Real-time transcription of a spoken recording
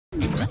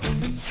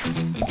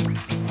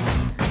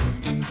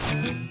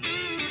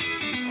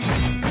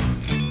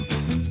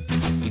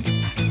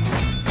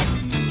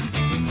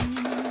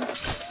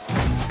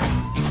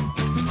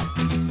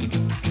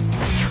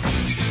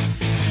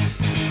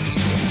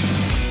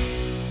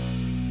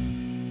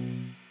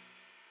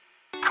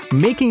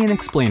Making an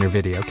explainer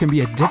video can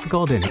be a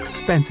difficult and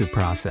expensive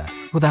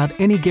process without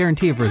any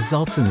guarantee of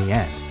results in the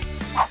end.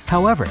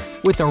 However,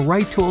 with the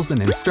right tools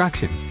and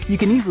instructions, you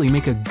can easily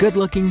make a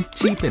good-looking,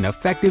 cheap, and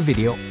effective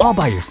video all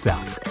by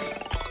yourself.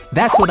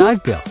 That's what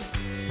I've built,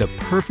 the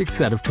perfect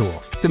set of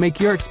tools to make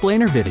your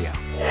explainer video.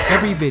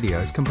 Every video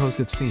is composed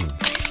of scenes,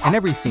 and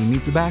every scene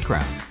needs a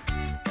background,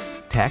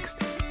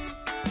 text,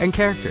 and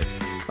characters,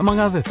 among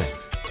other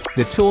things.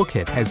 The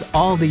Toolkit has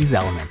all these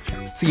elements,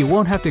 so you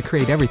won't have to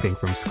create everything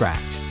from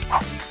scratch.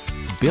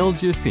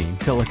 Build your scene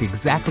to look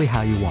exactly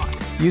how you want,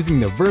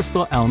 using the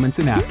versatile elements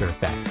in After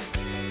Effects.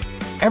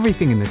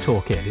 Everything in the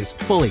Toolkit is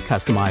fully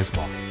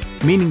customizable,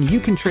 meaning you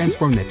can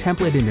transform the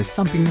template into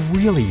something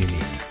really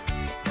unique.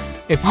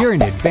 If you're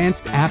an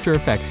advanced After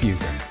Effects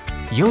user,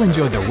 you'll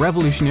enjoy the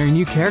revolutionary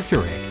new character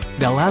rig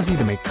that allows you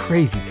to make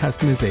crazy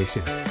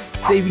customizations,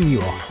 saving you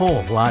a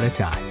whole lot of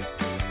time.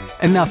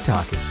 Enough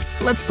talking,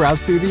 let's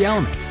browse through the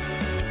elements.